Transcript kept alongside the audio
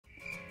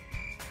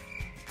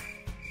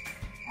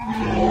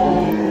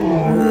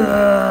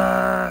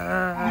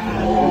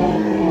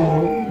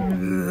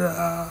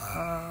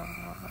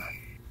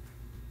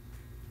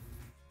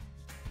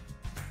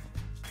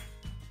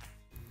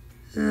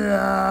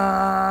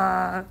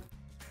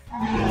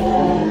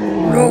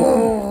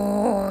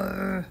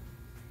Roar!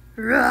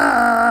 Roar!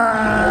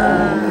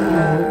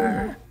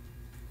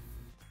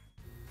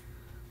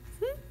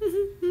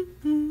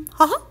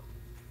 Haha.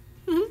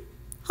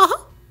 Haha.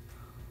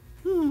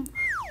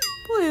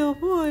 Boy, oh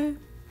boy.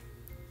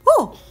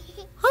 Oh,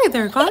 hi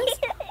there, guys.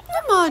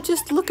 I'm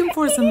just looking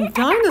for some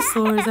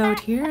dinosaurs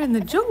out here in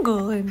the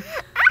jungle, and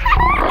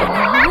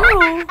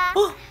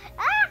oh,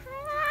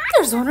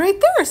 there's one right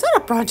there. Is that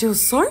a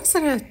brontosaurus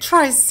and a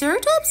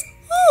triceratops?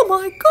 Oh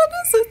my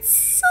goodness, it's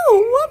so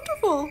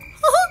wonderful.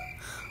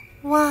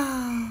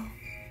 Wow.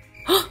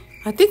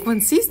 I think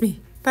one sees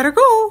me. Better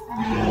go.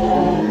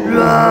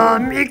 Rah,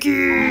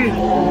 Mickey!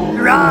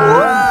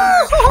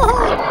 Rah!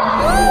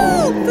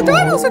 Oh, the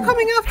dinos are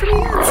coming after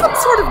me, and some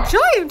sort of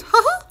giant.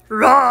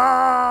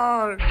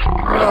 Roar!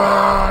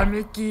 Roar,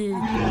 Mickey!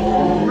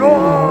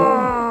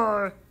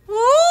 Roar!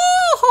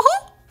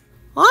 Oh,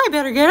 I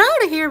better get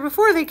out of here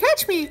before they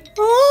catch me.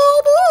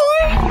 Oh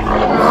boy!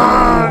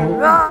 Roar!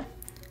 Roar!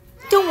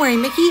 Don't worry,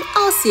 Mickey.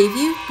 I'll save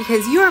you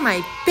because you're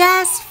my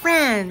best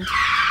friend.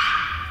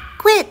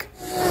 Quick,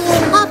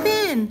 hop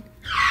in.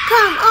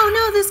 Come. Oh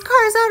no, this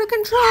car is out of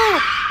control.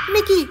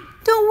 Mickey,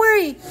 don't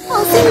worry.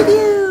 I'll save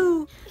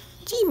you.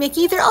 Gee,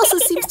 Mickey, there also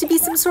seems to be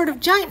some sort of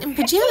giant in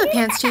pajama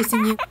pants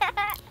chasing you.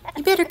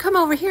 You better come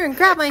over here and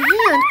grab my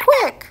hand,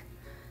 quick.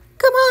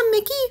 Come on,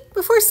 Mickey,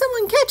 before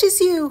someone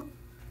catches you.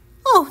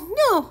 Oh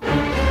no,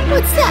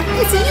 what's that?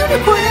 It's a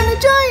unicorn and a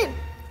giant.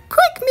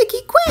 Quick,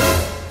 Mickey, quick.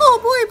 Oh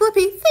boy,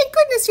 Blippi, thank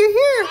goodness you're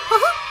here.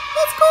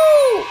 Let's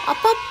go.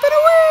 Up, up, and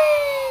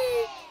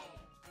away.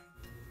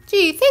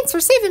 Gee, thanks for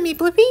saving me,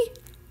 Blippi.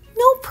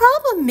 No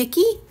problem,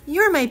 Mickey.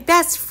 You're my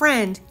best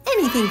friend.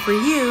 Anything for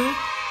you.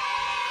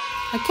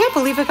 I can't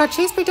believe I got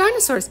chased by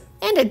dinosaurs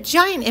and a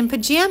giant in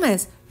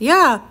pajamas.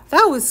 Yeah,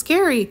 that was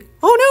scary.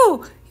 Oh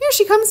no, here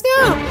she comes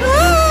now.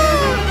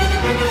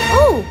 Ah!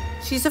 Oh,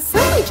 she's a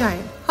friendly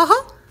giant.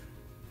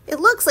 It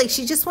looks like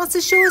she just wants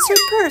to show us her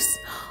purse.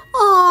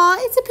 Aw,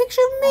 it's a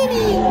picture of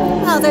Minnie.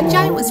 Wow, that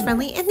giant was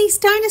friendly, and these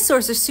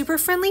dinosaurs are super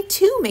friendly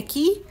too,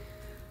 Mickey.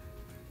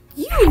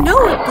 You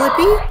know it,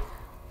 Blippi.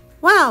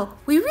 Wow,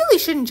 we really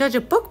shouldn't judge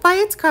a book by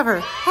its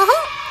cover.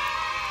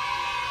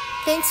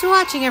 Thanks for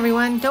watching,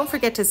 everyone. Don't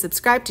forget to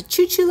subscribe to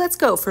Choo Choo Let's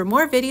Go for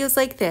more videos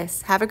like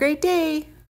this. Have a great day.